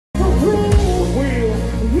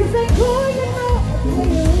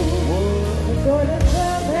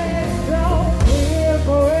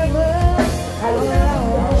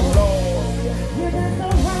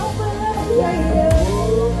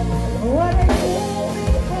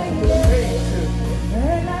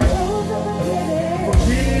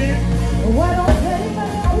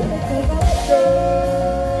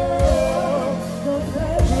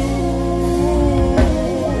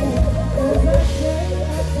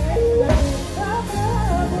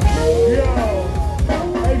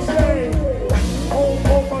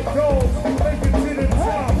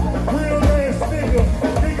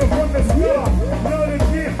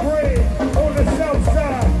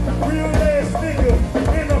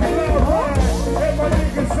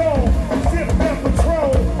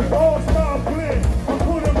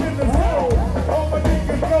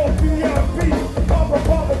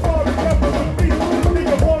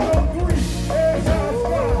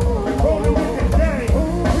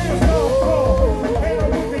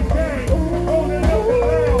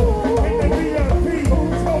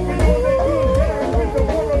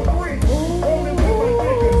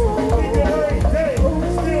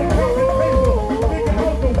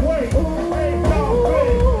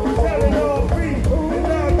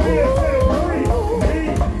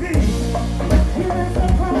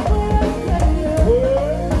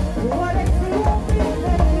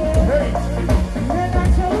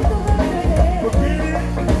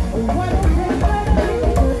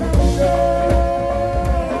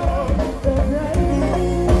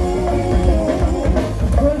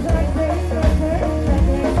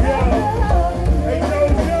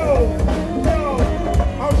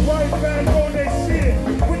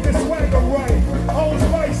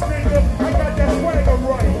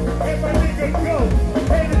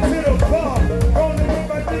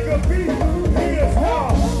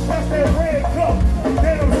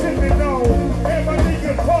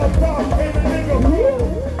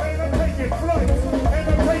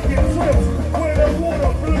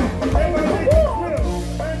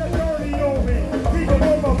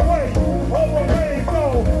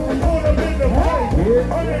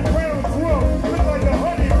100 pounds drunk, look like a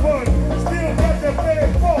honey bun. Still got the fat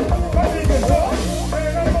phone. My niggas up,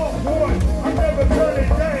 man, I'm off one. I never turn it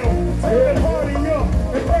down. Turn the party up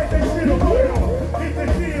and back that shit around. It's the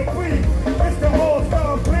DMV, it's the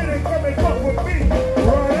all-star planet. Come and fuck with me.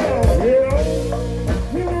 Right out, you know?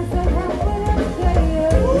 You were so confident,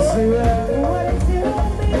 yeah. You see that? What it's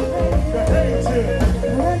doing me, baby. The hate shit.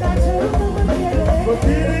 When I choose to forget it.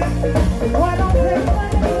 Forget it? Why don't play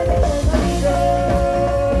my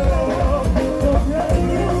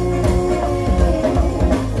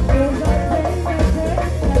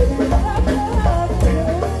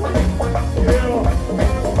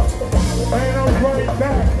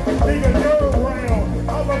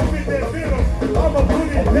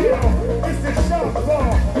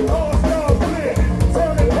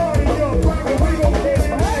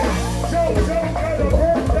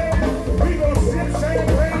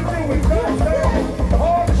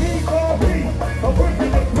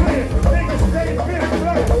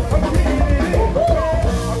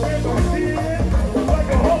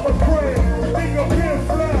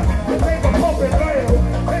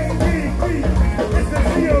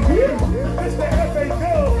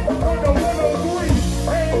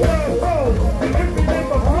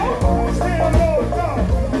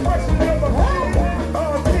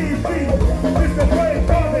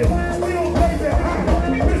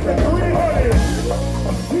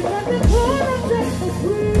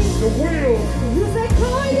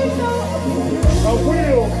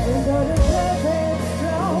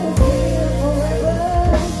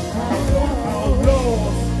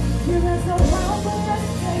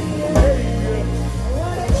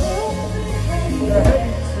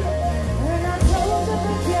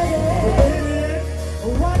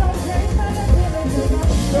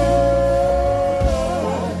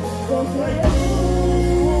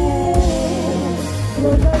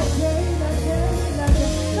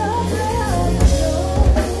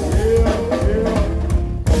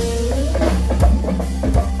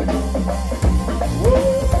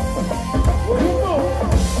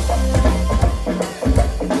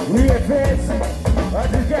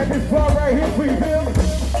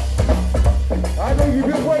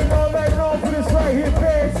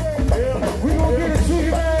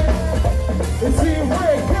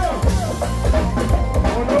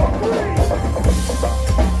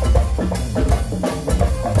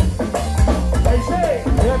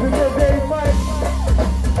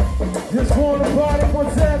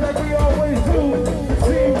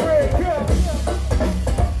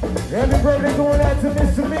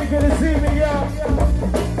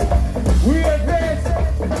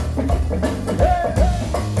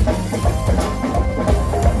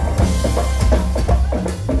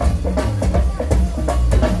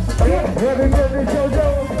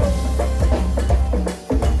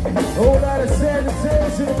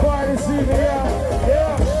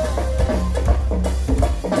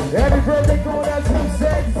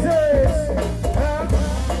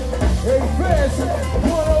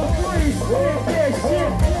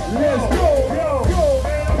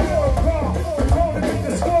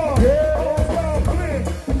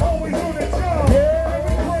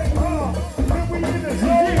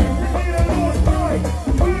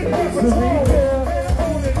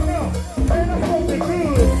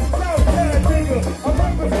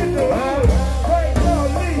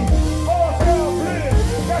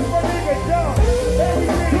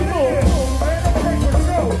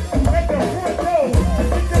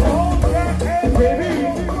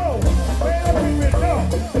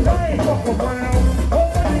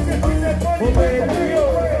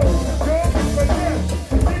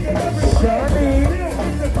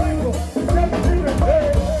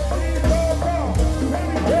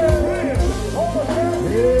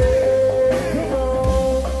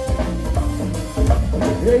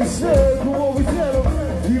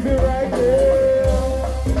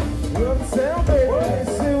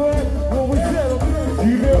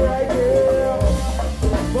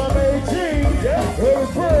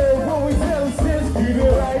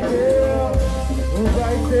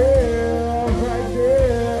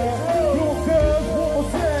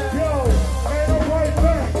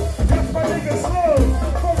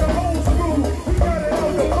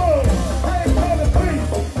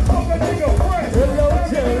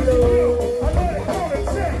Hello,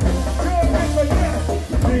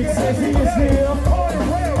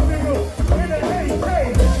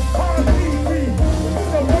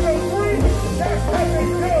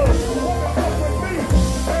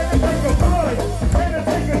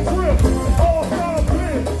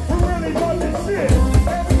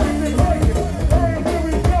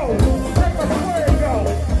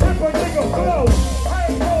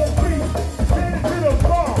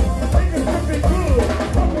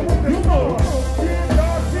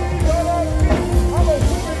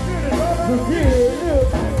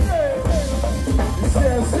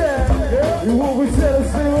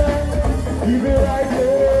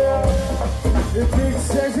 If big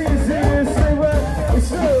sexy is here, say what? It's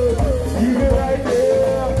true. Keep it right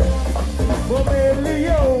there. My man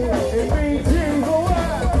Leo and me Jim go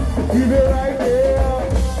out. Keep it right there.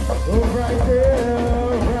 Oh, right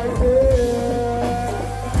there. Right there.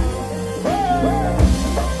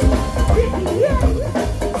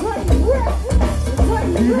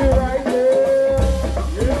 Keep it right there.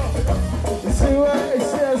 You see what? It's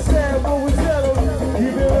sad, what we tell them.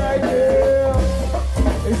 Keep it right there.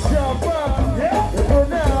 It's sharp up. And for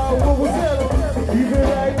now, what we tell them. Keep it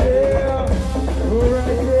right there.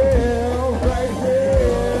 Right there. Right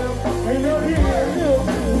there. Ain't no here.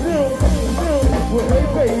 Well, hey,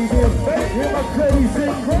 baby. Hear my crazy.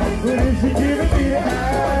 But is she giving me the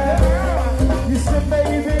eye? You said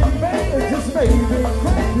maybe. Just maybe.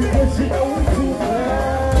 Because you know we too fly.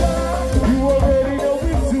 You already know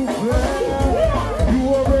we too fly. You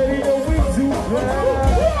already know we too fly.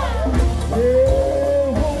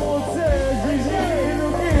 Yeah, one more time, Gigi,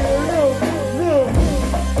 look.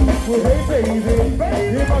 Well, hey, baby,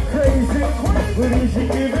 am I crazy? But is she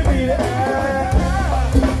giving me the eye?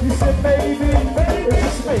 You said maybe,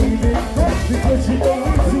 just maybe, because you know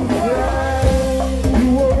we too fly. You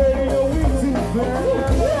already know we too fly.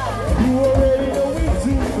 You already know we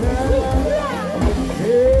too fly.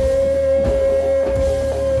 Yeah.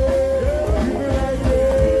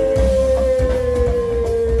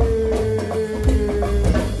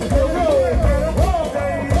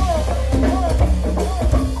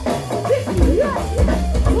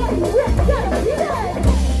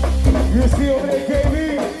 You see over there, KB?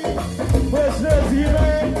 Much love to you,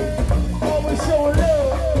 man. Always showing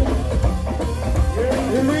love.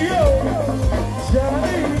 And Leo,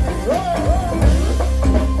 Johnny,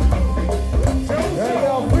 how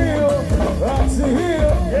y'all feel? Out to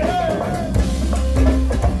here.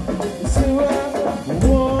 You see what?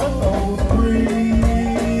 103.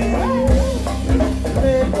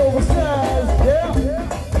 Legs over sides,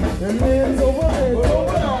 yeah. And legs over legs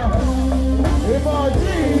over. MRG,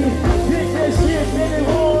 get that shit, man, it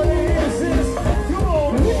all it is. Come on,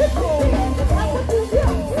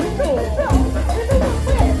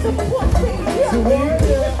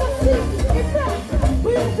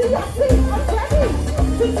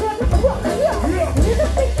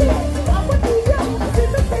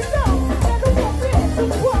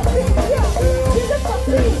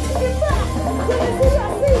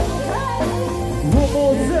 one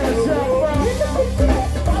more time, shout out.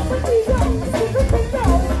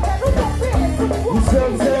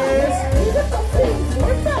 Sometimes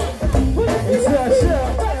it's a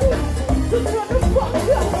shout.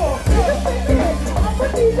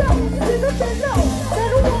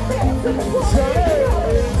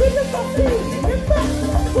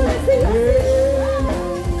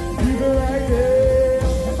 Keep it right there.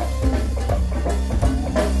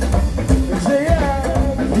 Say yeah,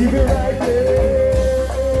 keep it right there.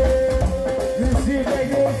 You see it like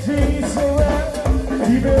your jeans, so right.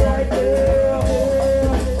 Keep it right there.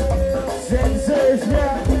 Sensors,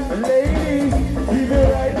 yeah, ladies, keep it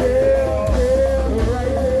right there.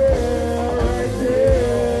 Right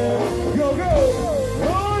there. Go.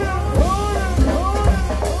 Hold up.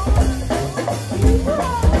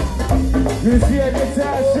 You see it,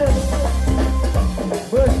 Natasha.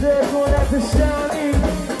 But they're going out to Shawnee.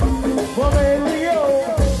 Mama and Leo.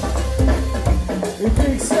 The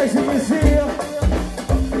big section is here.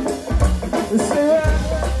 Let's say that.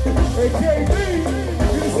 Hey, KB,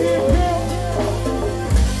 you see it, girl?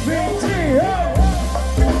 Big G, huh?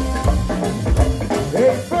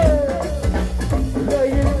 Hey, Bird, love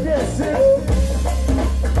you dancing.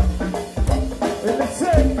 In the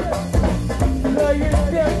tank, love you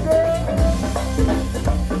death, girl.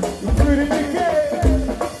 You put it together.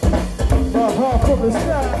 My heart from the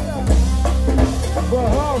side. My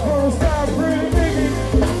heart from the side, pretty nigga.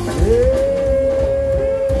 Yeah.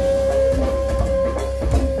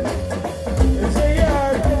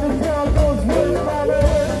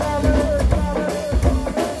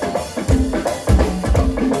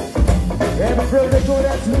 They go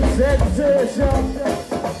down to the sanitation.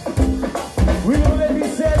 We gon' let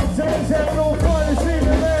these sanitarians have no fun this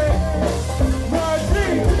evening, man.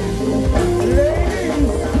 Margie,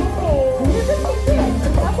 ladies, come on.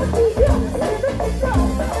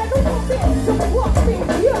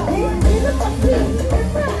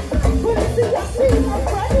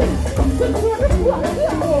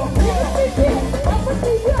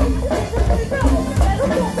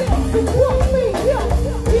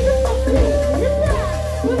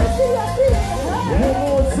 Yeah.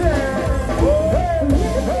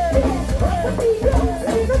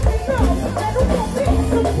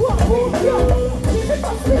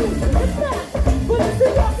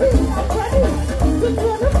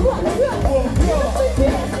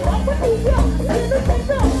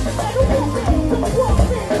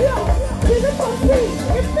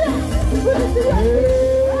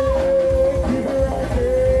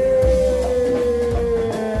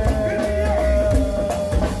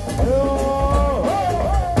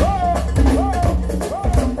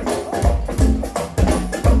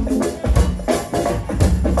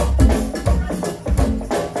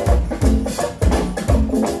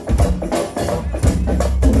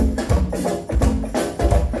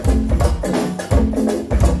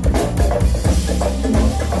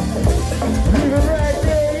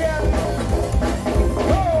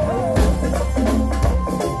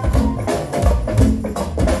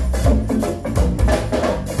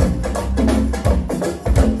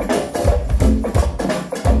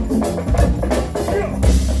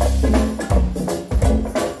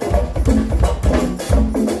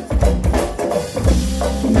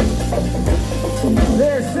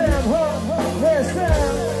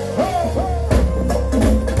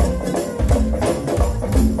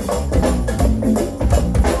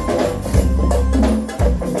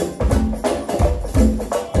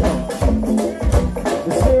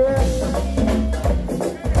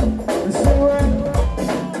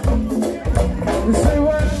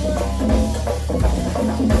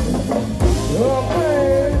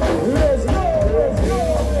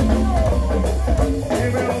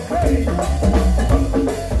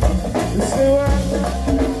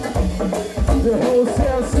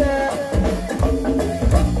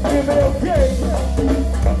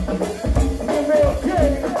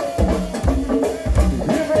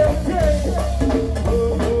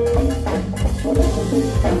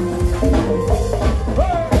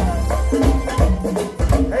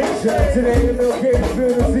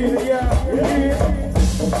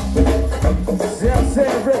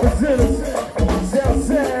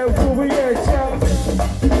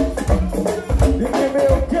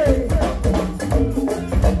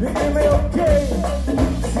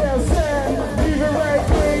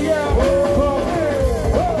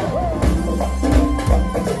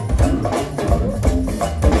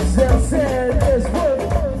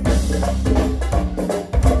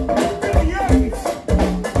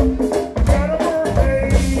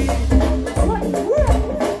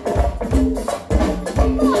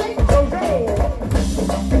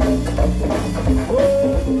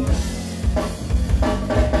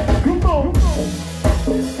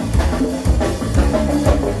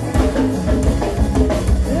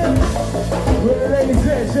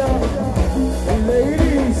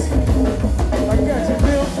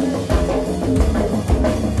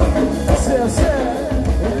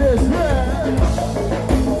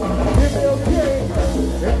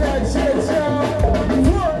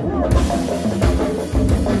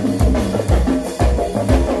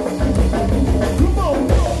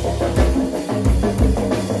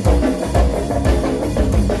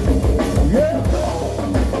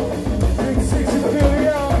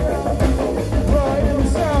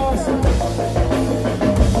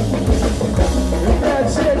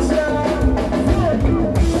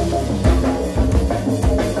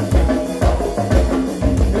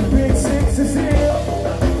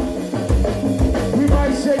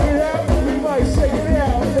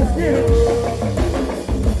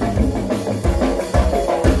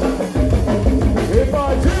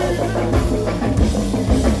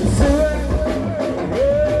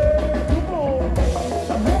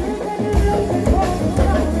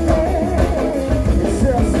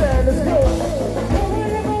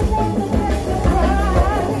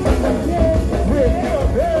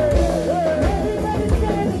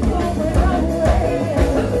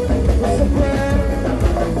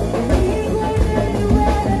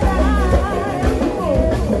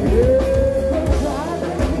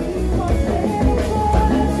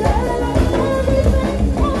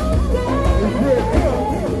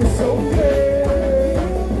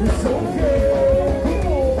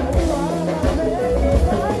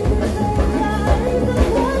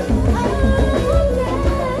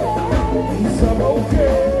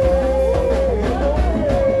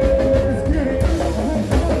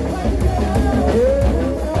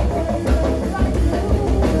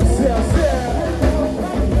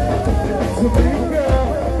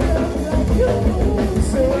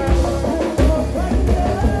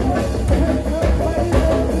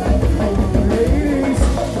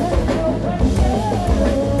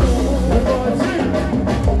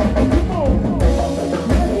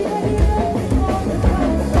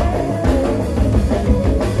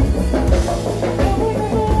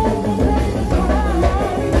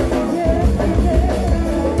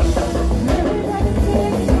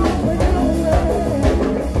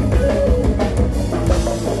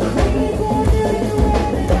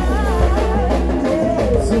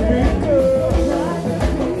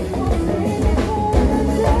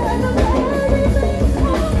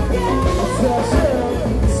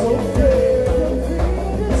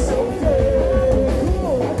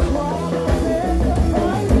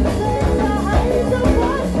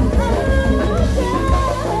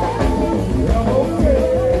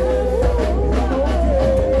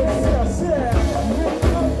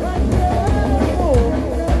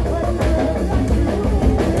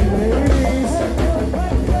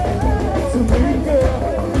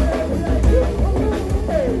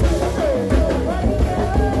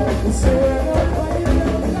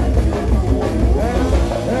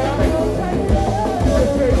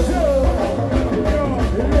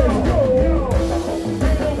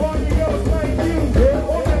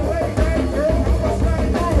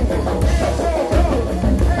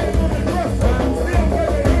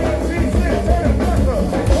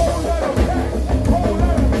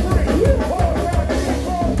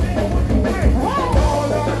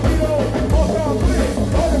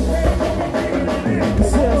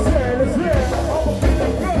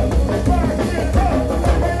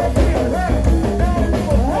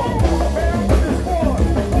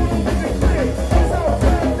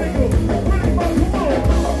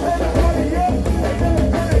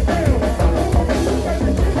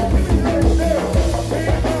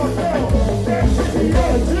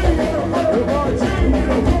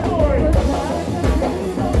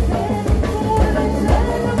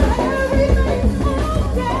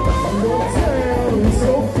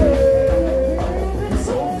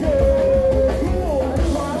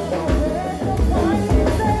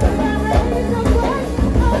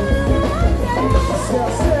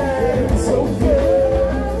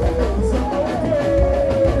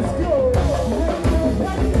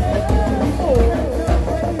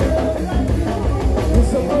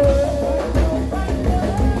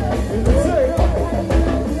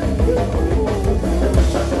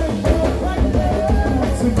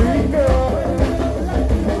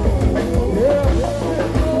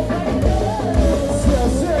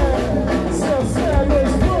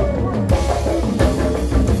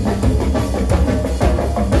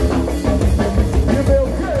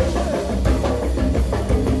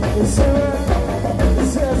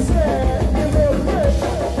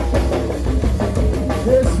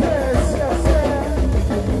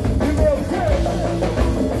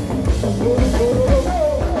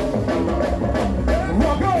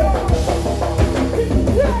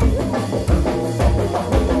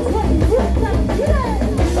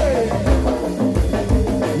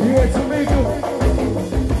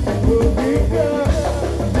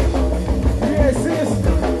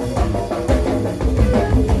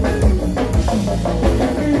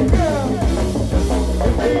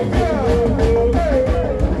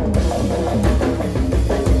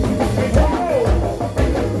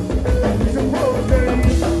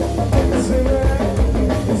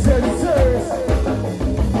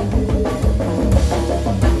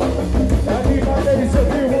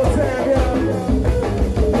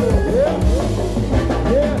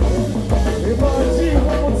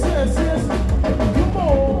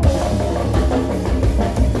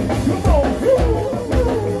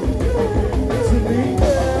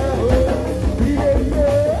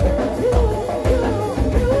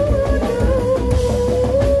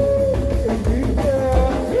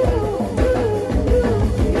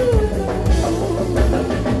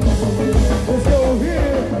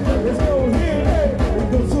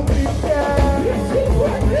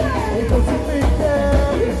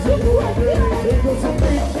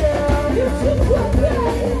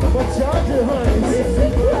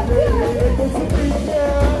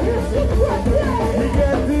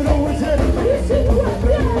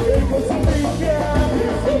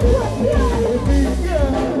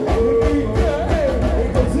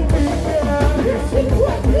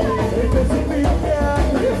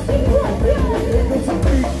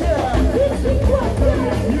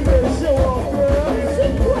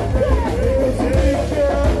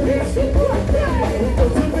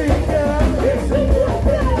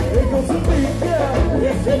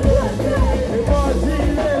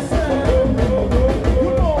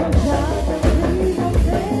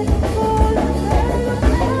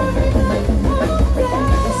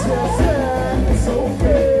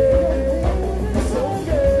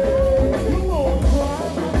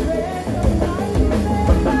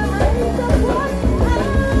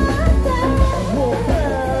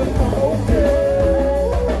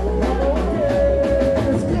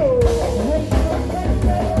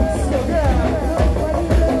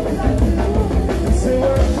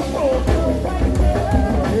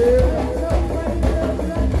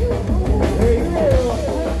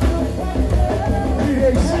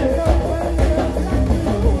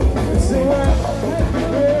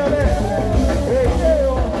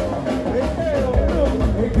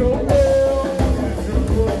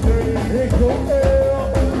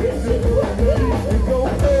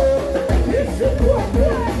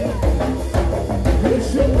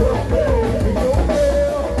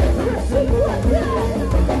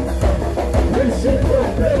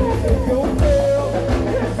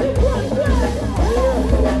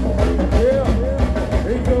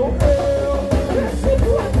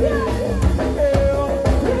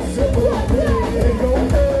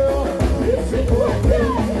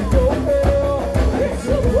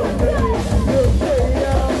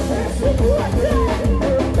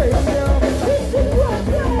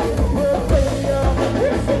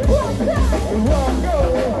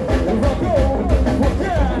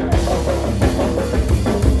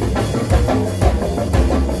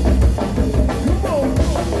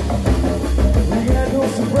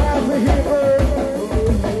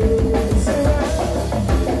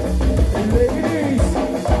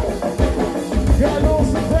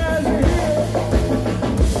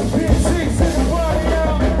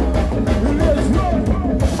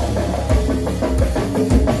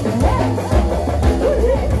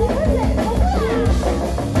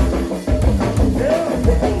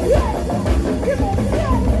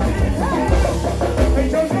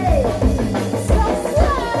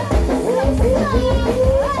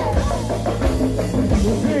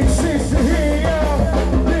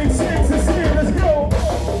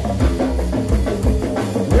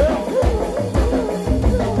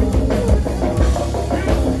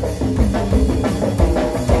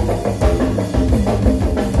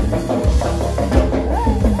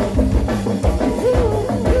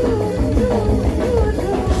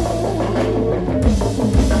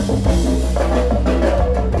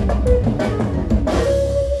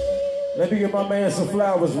 My man some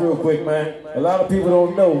flowers real quick, man. A lot of people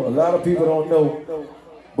don't know.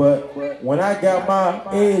 But when I got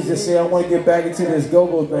my edge to say I want to get back into this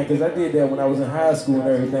go-go thing, because I did that when I was in high school and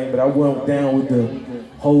everything, but I went down with the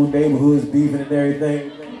whole neighborhoods beefing and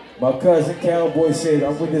everything. My cousin Cowboy said,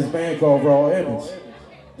 I'm with this band called Raw Image.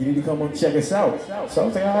 You need to come and check us out. So I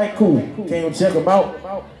was like, all right, cool. Came and check them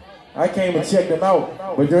out. I came and checked them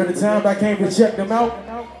out. But during the time I came to check them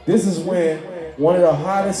out, this is when one of the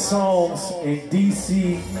hottest songs in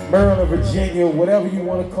D.C., Maryland, Virginia, whatever you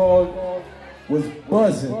want to call it, was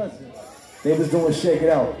buzzing. They was doing Shake It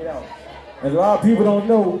Out. And a lot of people don't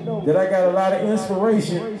know that I got a lot of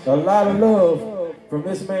inspiration, a lot of love from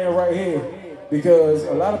this man right here. Because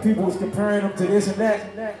a lot of people was comparing him to this and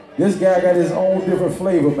that. This guy got his own different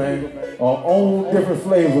flavor, man. Our own different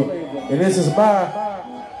flavor. And this is my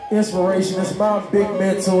inspiration. This is my big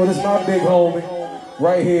mentor. This is my big homie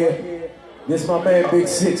right here. This is my man Big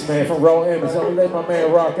Six, man, from Raw Image. I'm gonna let my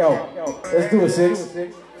man rock out. Let's do it, Six.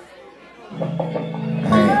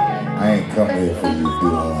 I ain't come here for you to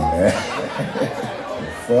do all that.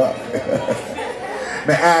 Fuck.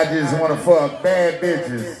 Man, I just wanna fuck bad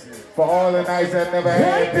bitches. For all the nights I never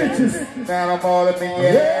had bitches. Now I'm all up in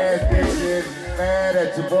your ass, bitches. Mad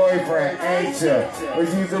at your boyfriend, ain't ya? We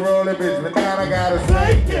used to roll a bitch, but now I gotta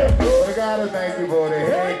thank you. But I gotta thank you for the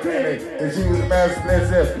head clinic. Cause she was mad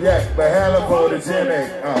explicit, yeah, but hella photogenic.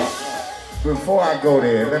 Before I go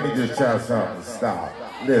there, let me just try something. Stop.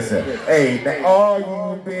 Listen, hey, now all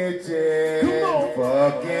you bitches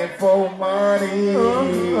fucking for money.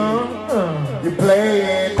 You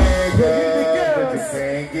playing niggas, but you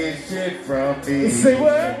can't get shit from me. Say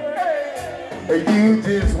what? You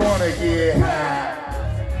just wanna get high.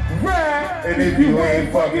 And if you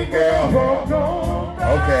ain't fucking girl,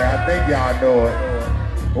 okay, I think y'all know it.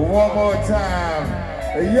 But one more time,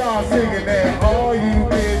 y'all singing that, all you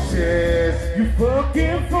bitches, You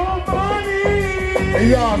fucking for money. and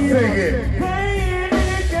y'all singing. Playing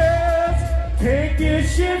niggas can't get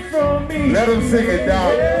shit from me. Let them sing it,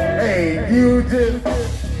 dog. Hey, you just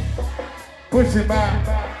pushing my.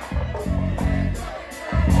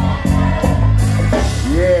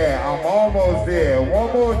 Yeah, I'm almost there.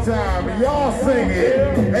 One more time, y'all sing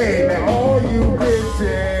it. Hey, now all you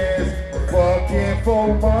bitches fucking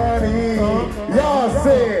for money. Y'all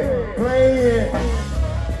say playing.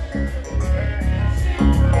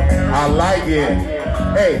 I like it.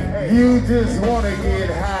 Hey, you just wanna get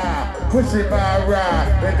high, pushing my ride,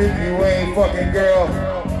 and if you ain't fucking girl.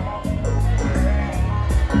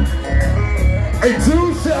 Hey,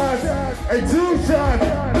 2 shots, hey, 2 shots,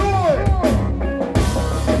 do it.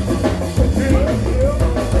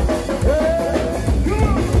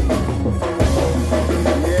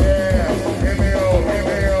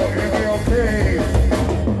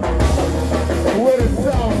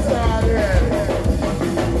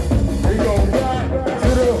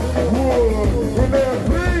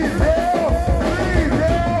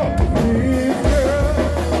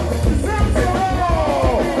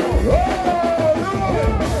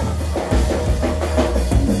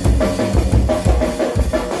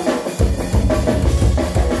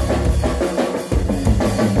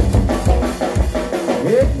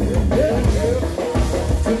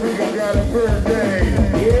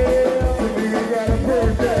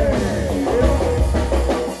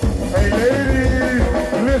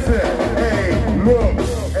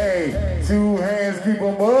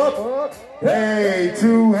 Hey,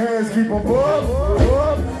 2 hands, keep them up.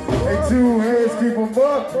 Hey, 2 hands, keep them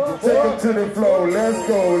up. Take them to the floor. Let's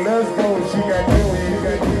go, let's go. She got gooey, you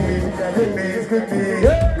got gooey. Good knees, good knees,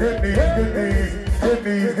 good knees, good knees, good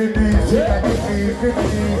knees, good knees. She got good knees, good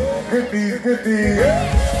knees, good knees, good knees.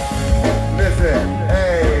 Listen,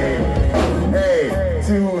 hey,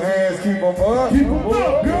 2 hands, keep them up. Keep them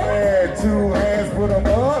up. Yeah, 2 hands, put them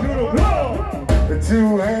up. The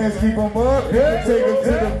 2 hands, keep them up. Take them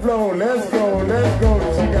to the floor. Let's go, let's go.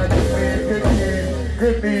 She got good knees, good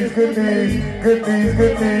knees, good knees, good knees, good knees,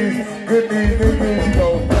 good knees, good knees, good knees. She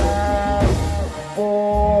goes 5,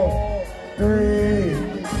 4, 3,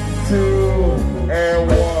 2,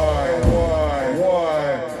 and 1.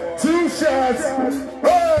 2 shots.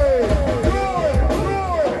 Hey, do it, do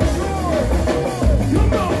it, do it.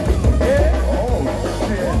 Come on. Yeah. Oh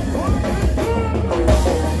shit.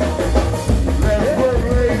 Let's work,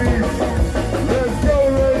 ladies. Let's go,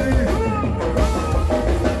 ladies.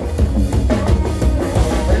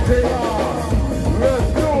 Hey, JR, let's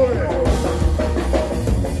do it.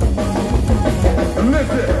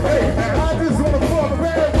 Listen, hey, I just want to fuck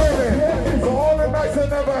bad women. So all the nights I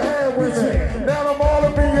never had women. Now I'm all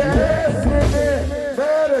up in your ass, women.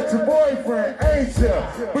 Mad at your boyfriend, ain't ya?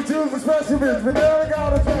 But you was a special bitch, but now I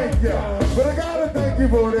gotta thank ya. But I gotta thank you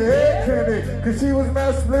for the head clinic. Cause she was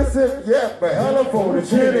mad explicit, yeah, but hella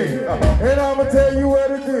photogenic. And I'ma tell you where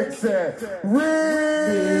the dick's at.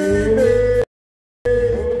 Really? I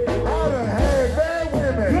done had bad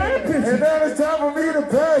women. And now it's time for me to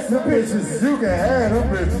pass the bitches. You can have them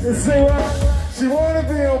bitches. See what? She wanna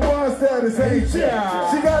be on one status, ain't she? She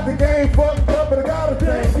got the game fucked up, but I gotta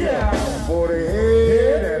thank ya. For the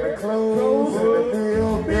head and the clothes and the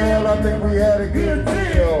meal. Girl, I think we had a good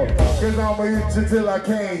deal. Cause I'ma hit you till I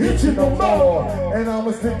can't hit you no more. And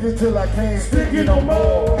I'ma stick you till I can't stick you no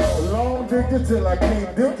more. Long dick you till I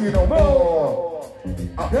can't dick you no more. No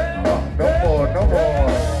more, no more.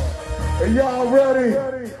 Are y'all ready?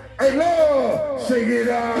 Hey, Lord, shake it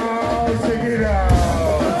out, shake it out.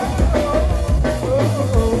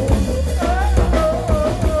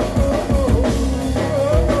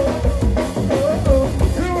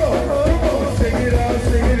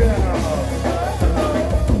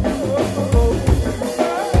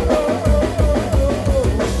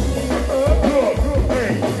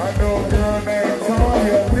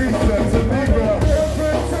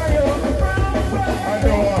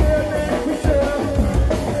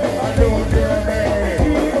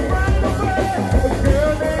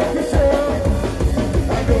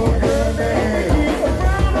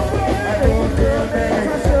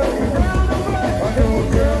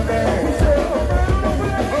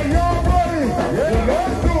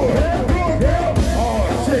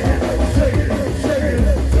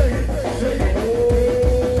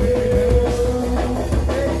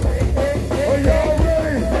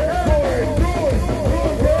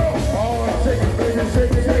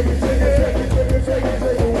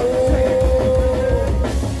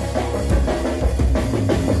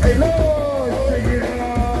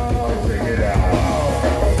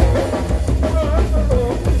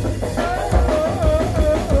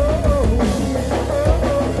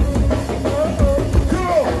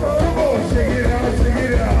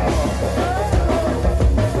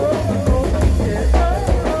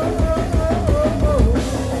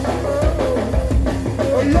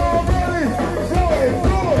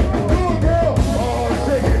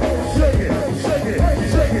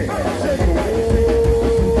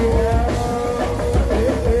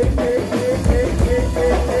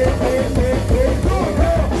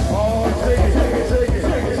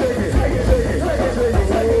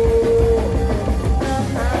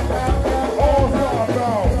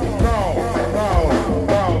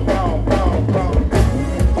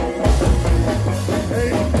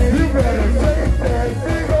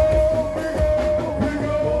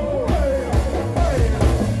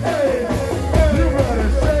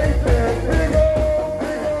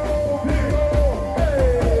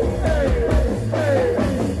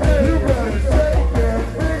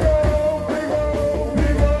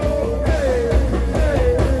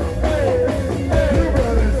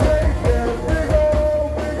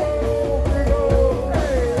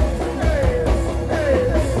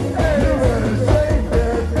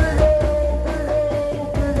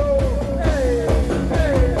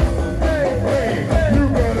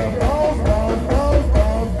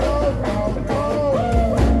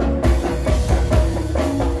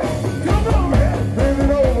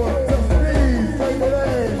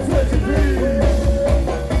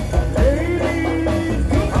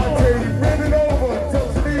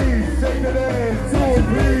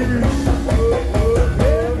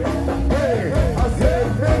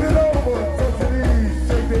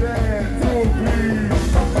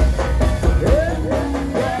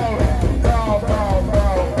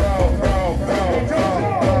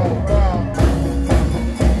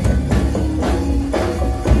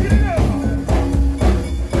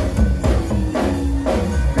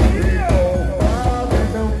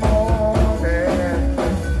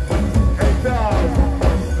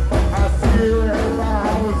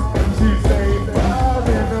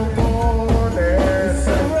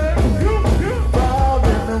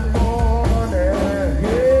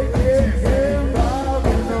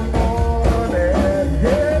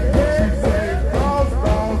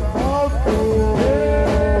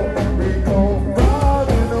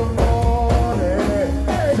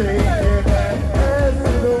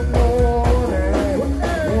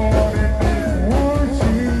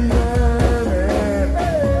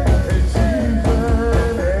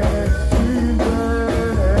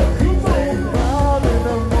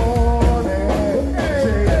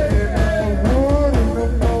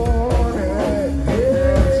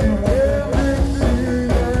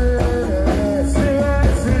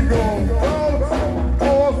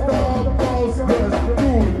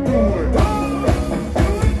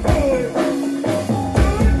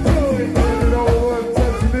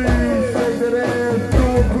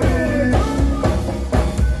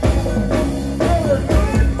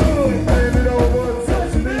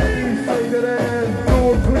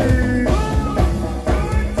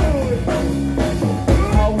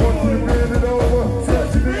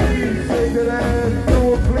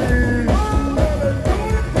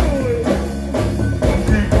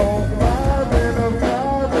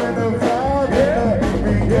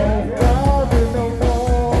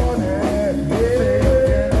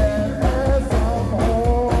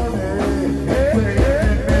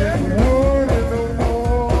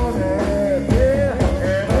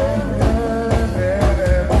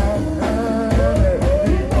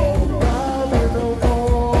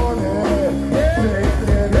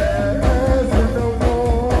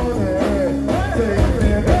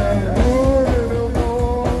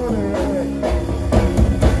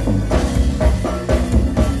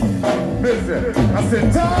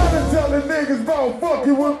 said, tired of telling niggas about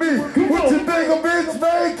fucking with me. What you think a bitch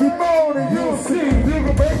made? Keep on and you'll see. You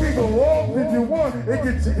can make me go off if you want and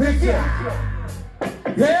get your picture.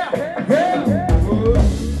 Yeah.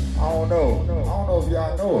 I don't know if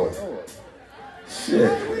y'all know it.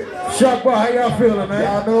 Shit. Shock Bar, how y'all feeling, man?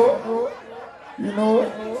 Y'all know it? You know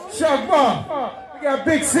it? Shock Bar, we got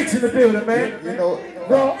Big Six in the building, man. You know it?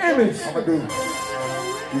 Raw Image. I'ma do.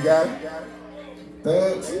 You got it?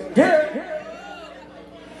 Thugs? Yeah.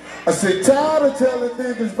 I said, tired of telling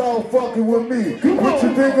niggas about fucking with me. What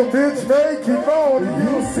you think a bitch made? Keep on and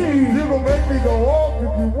you'll see. You gon' make me go off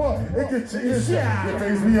if you want and get your issue. Your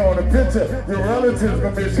face be on the picture. Your relatives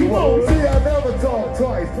gon' miss you. See, I never talk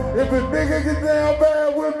twice. If a nigga get down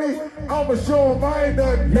bad with me, I'ma show him I ain't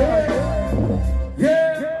nothing nice.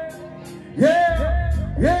 Yeah.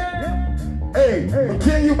 Hey,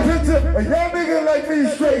 can you picture a young nigga like me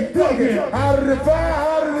straight thuggin'? Out of the fire,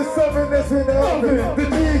 out of the something that's in the oven. The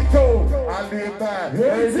G code, I live by.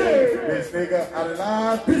 This nigga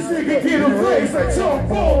alive. This nigga get a place I jump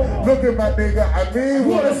for. Look at my nigga, I mean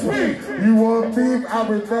what I speak. You want beef, I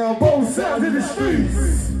rebel both sides of the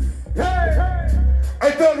streets.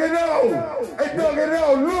 Hey, thug it out,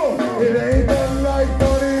 look. It ain't nothing like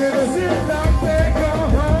money in a zip like that.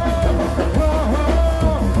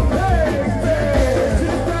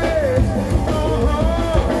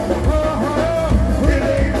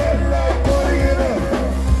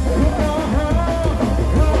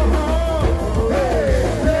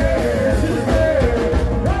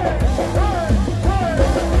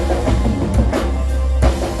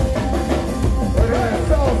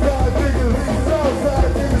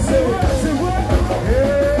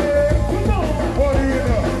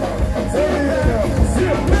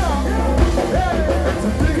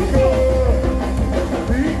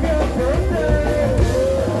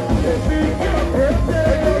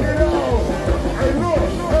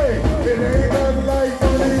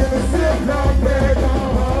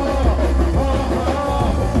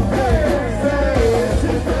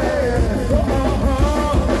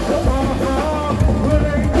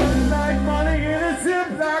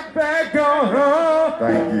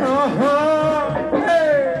 Thank you.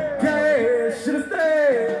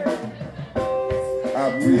 I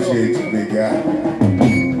appreciate you, big guy.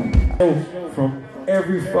 From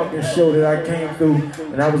every fucking show that I came through,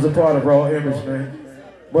 and I was a part of Raw Image, man.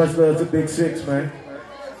 Much love to Big Six, man.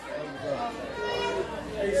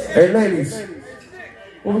 Hey, ladies,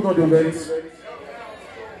 what we gonna do, ladies?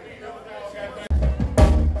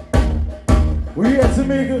 We here at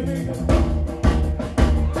Tamika.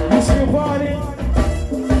 You see a party?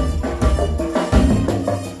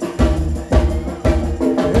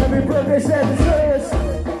 Happy birthday, Sagittarius.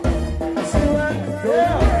 See what?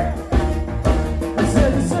 Yeah.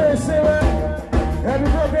 Sagittarius, see what? Happy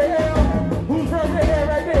birthday, Al. Whose birthday is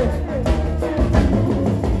right there?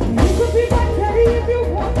 You could be my daddy if you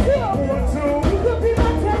want to. You could be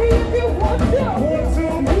my daddy if you want to.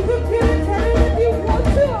 You could get it tatted if you want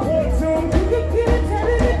to. You could get it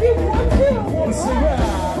tatted if you want to. See what?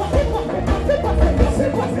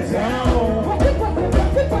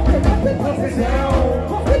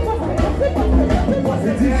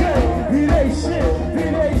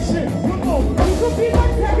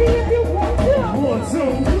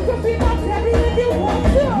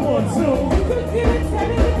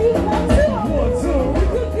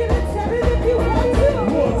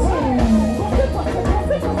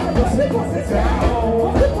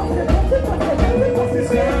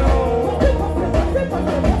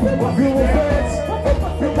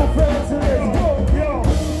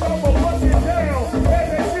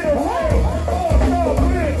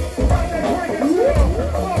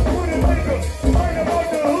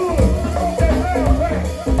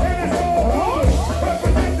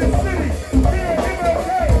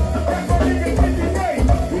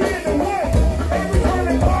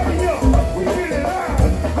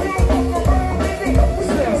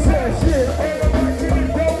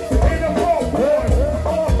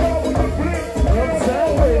 With the blue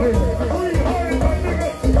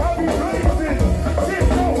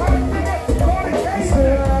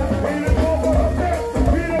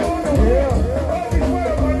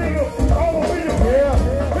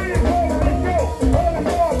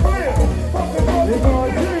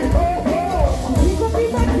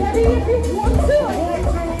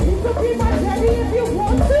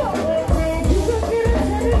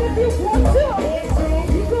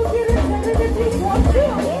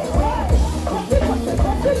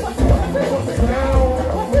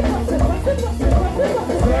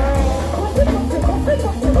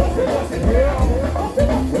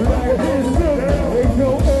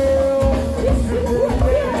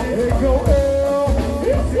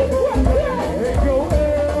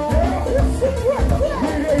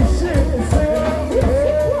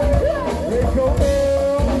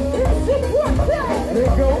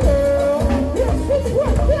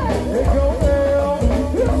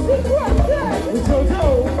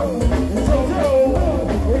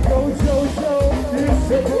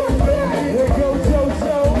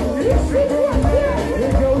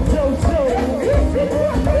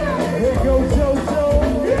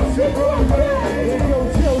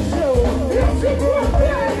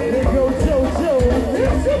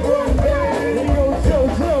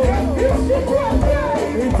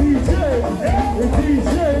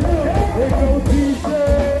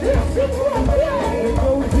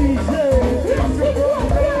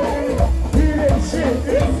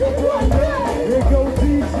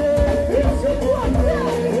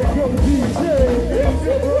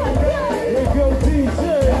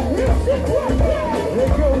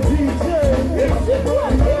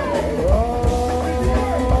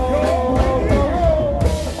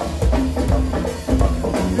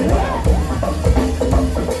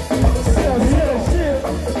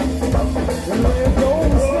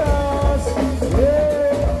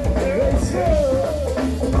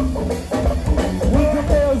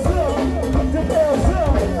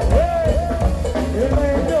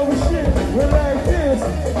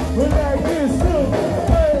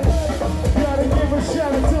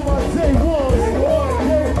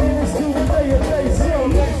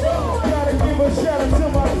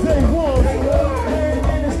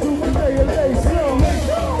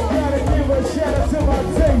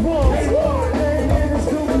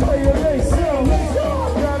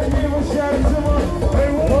Shout out to my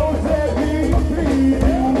hoes that be please.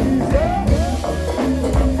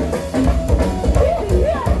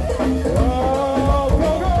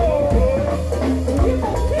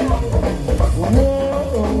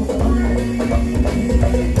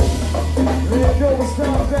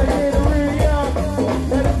 Stop that in the real.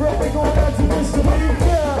 Let it break, going out to Mr.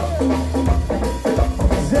 Weaver.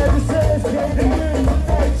 Zed says, can't do it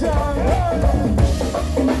tonight, John.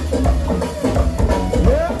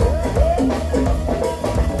 Yeah.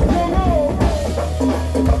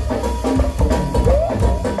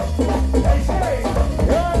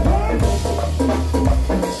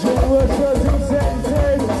 Show us what you said,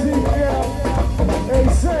 hey,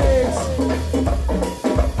 says.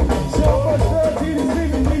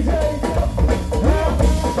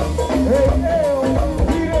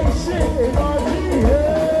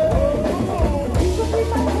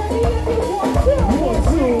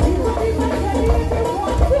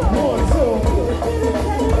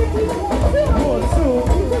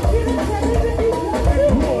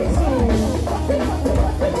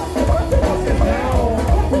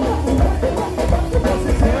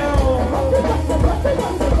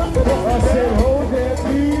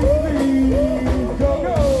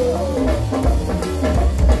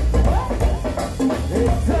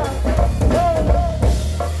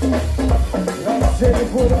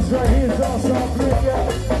 Right here is also our bring out.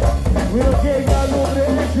 We don't get y'all over the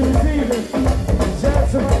entrance either. Shout out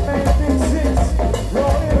to my man Big Six.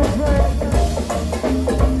 Raw Image man.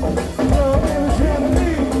 Raw Image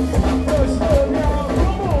family. Much love y'all.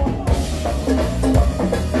 Come on.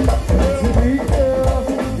 To me, girl.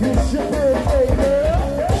 It's your birthday, girl.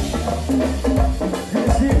 You can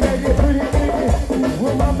see it back there pretty nigga.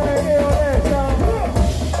 With my man L that time.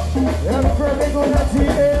 Happy birthday going out to you,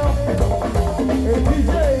 L. Hey, DJ.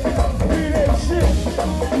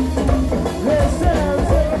 Let's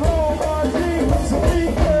take home our dreams to be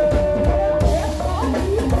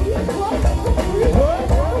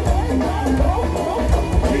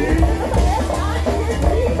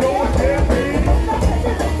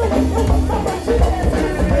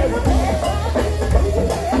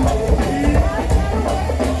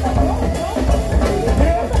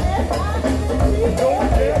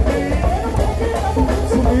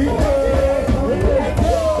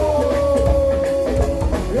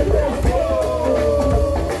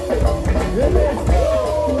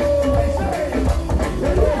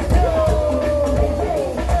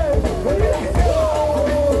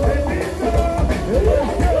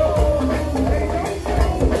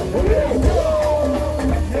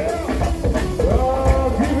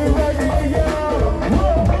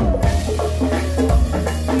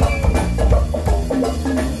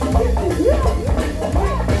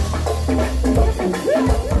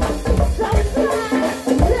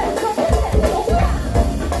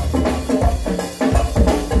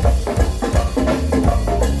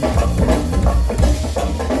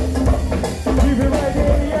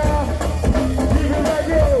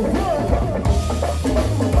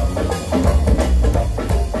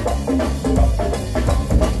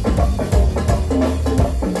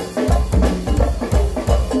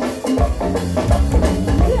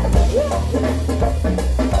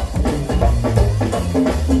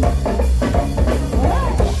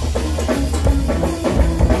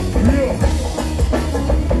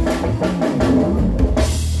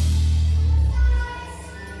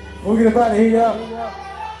we'll get up out of here, y'all.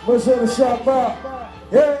 Much on the shop bar.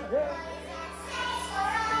 Yeah.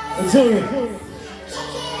 Enjoy it.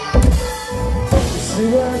 See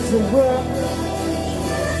what's the world.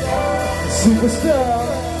 Superstar.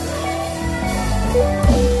 Yeah.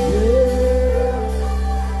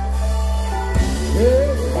 Yeah.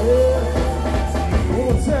 Yeah. One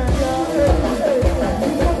more time, y'all. Hey, hey, hey.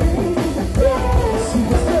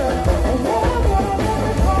 Superstar.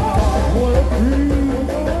 Wanna breathe.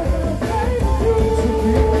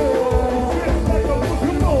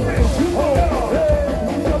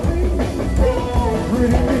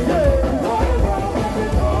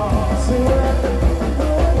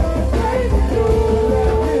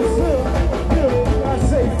 I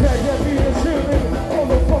say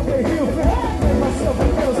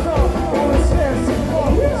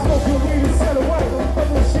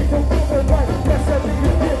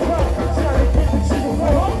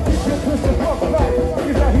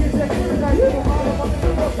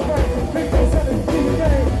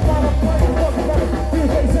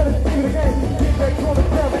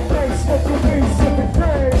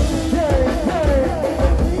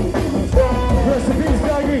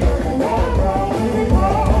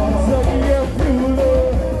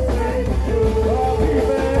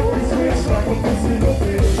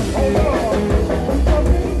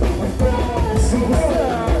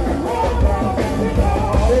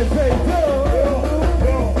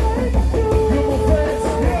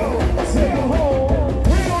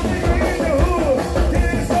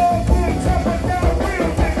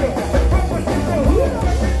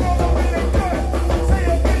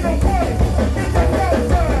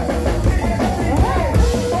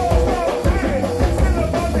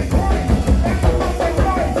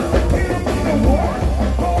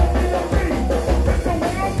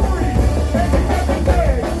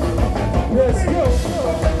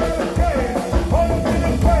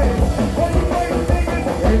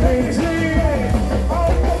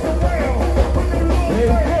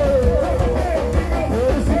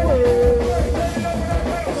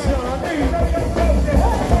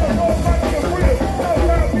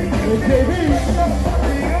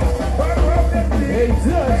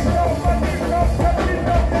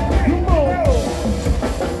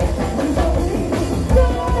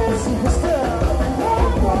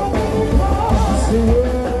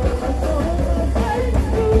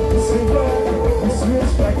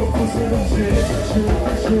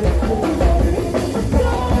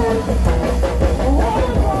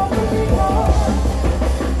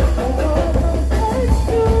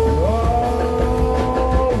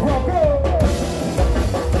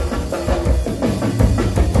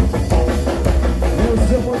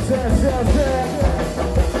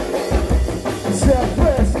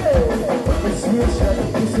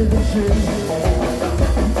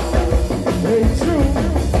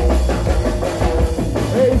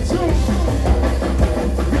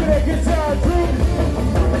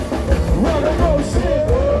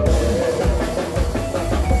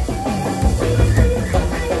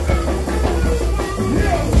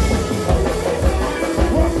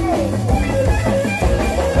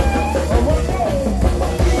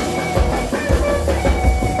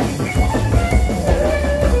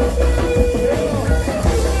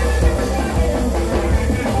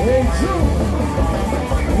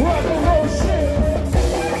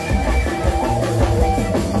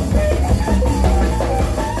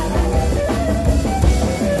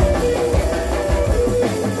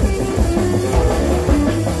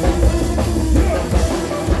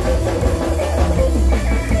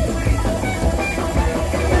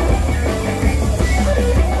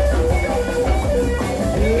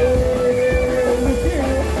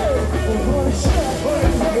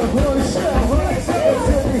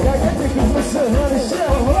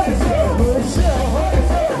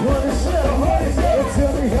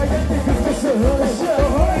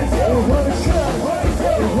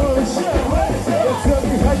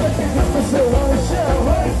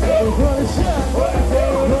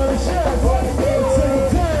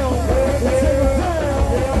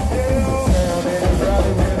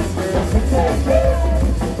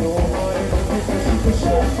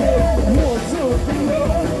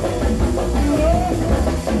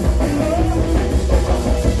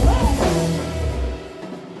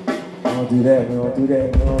do that, we don't do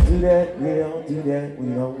that, we don't do that, we don't do that,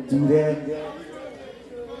 we don't do that.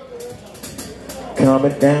 Calm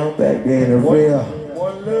it down back there in the real.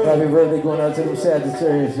 Happy birthday going out to them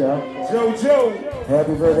Sagittarius, y'all. JoJo.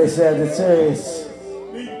 Happy birthday, Sagittarius.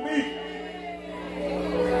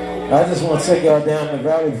 I just want to take y'all down the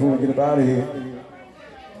valley before we get up out of here.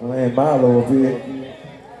 Land Milo up here.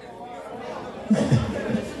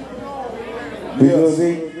 We good,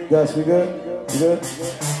 B? Gus, we good? We good?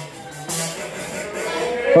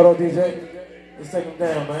 Hold on, DJ. Let's take them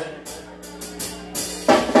down, man.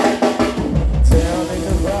 Tell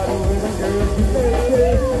niggas about it with the girls we make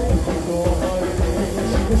it. If we go harder than niggas,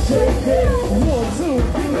 she can shake it. 1, 2,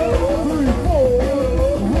 3, 4.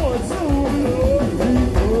 1, 2, 3,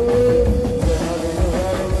 4. Tell niggas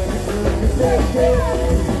about it with the girls we make it.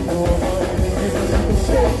 If we go harder than niggas, she can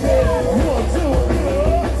shake it. 1, 2,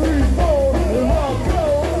 3, 4. Rock go,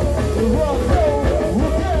 rock go,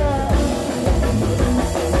 look out.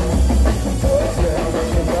 Tell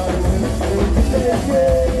niggas about it with the girls we make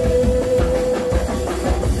it.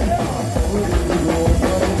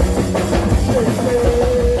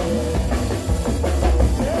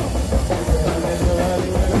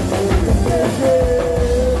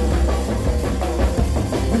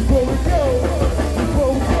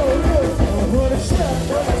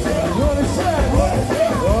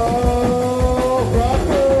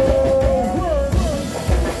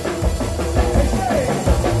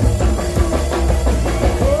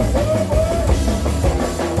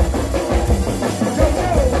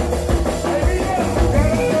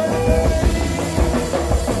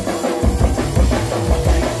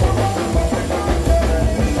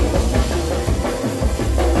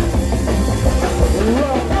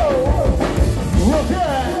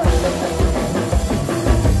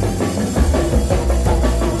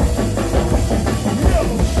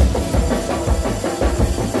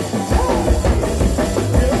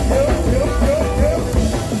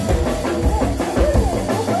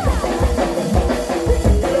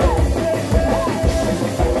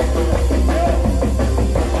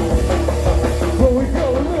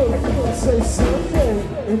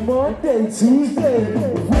 Tuesday,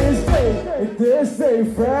 Wednesday, and Thursday,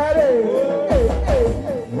 Friday,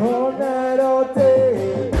 all night, all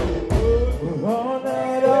day, all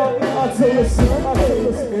night, all day. I tell you, son,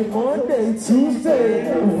 and Monday, Tuesday,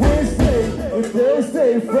 Wednesday, and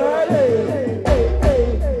Thursday, Friday,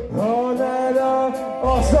 all night,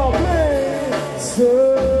 all stop playing.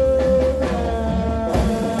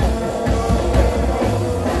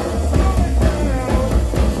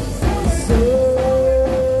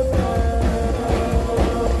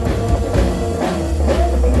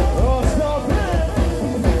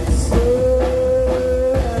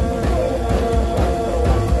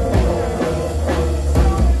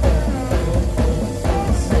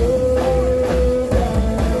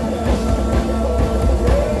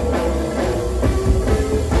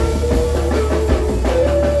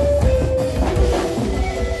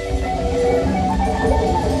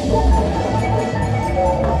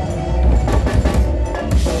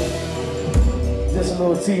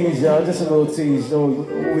 tease, y'all. Just a little tease. So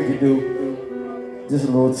what we can do. Just a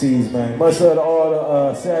little tease, man. Much love to all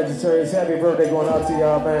the Sagittarius. Happy birthday going out to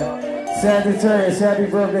y'all, man. Sagittarius, happy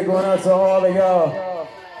birthday going out to all of y'all.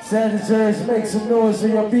 Sagittarius, make some noise for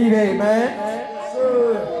your B-Day, man.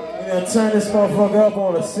 We're gonna turn this motherfucker up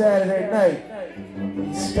on a Saturday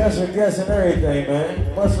night. Special guests and everything,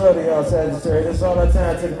 man. Much love to y'all, Sagittarius. That's all our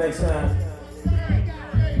time. Till the next time.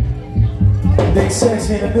 Big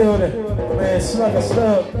Sexy in the building. My man Slugger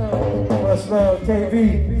Slug. Much love,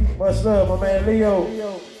 KB. Much love, my man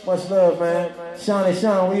Leo. Much love, man. Shawnee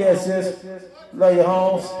Sean, we at sis. Love you,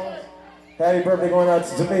 Holmes. Happy birthday going out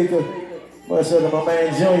to Tamika. Much love to my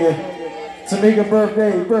man Junior. Tamika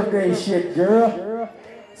birthday shit, girl.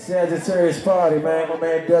 Sagittarius party, man. My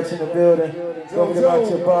man Dutch in the building. Don't forget about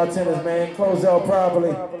your bartenders, man. Close out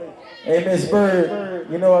properly. Hey, Miss Bird,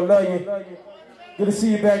 you know I love you. Good to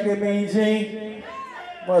see you back there, Mean Gene.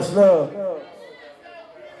 Much love.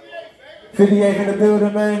 58 in the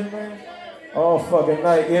building, man. All fucking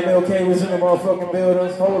night. MLK was in the motherfucking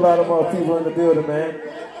building. Whole lot of more people in the building, man.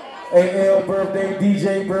 AL birthday,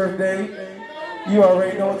 DJ birthday. You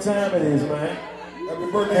already know what time it is, man.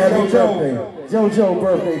 Happy birthday, Happy JoJo. birthday. JoJo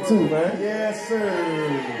birthday too, man. Yes,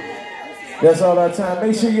 sir. That's all our time.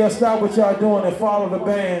 Make sure y'all stop what y'all doing and follow the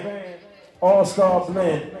band, All Star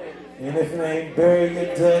Blend. And if it ain't Barry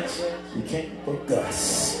and Dutch, you can't book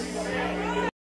us.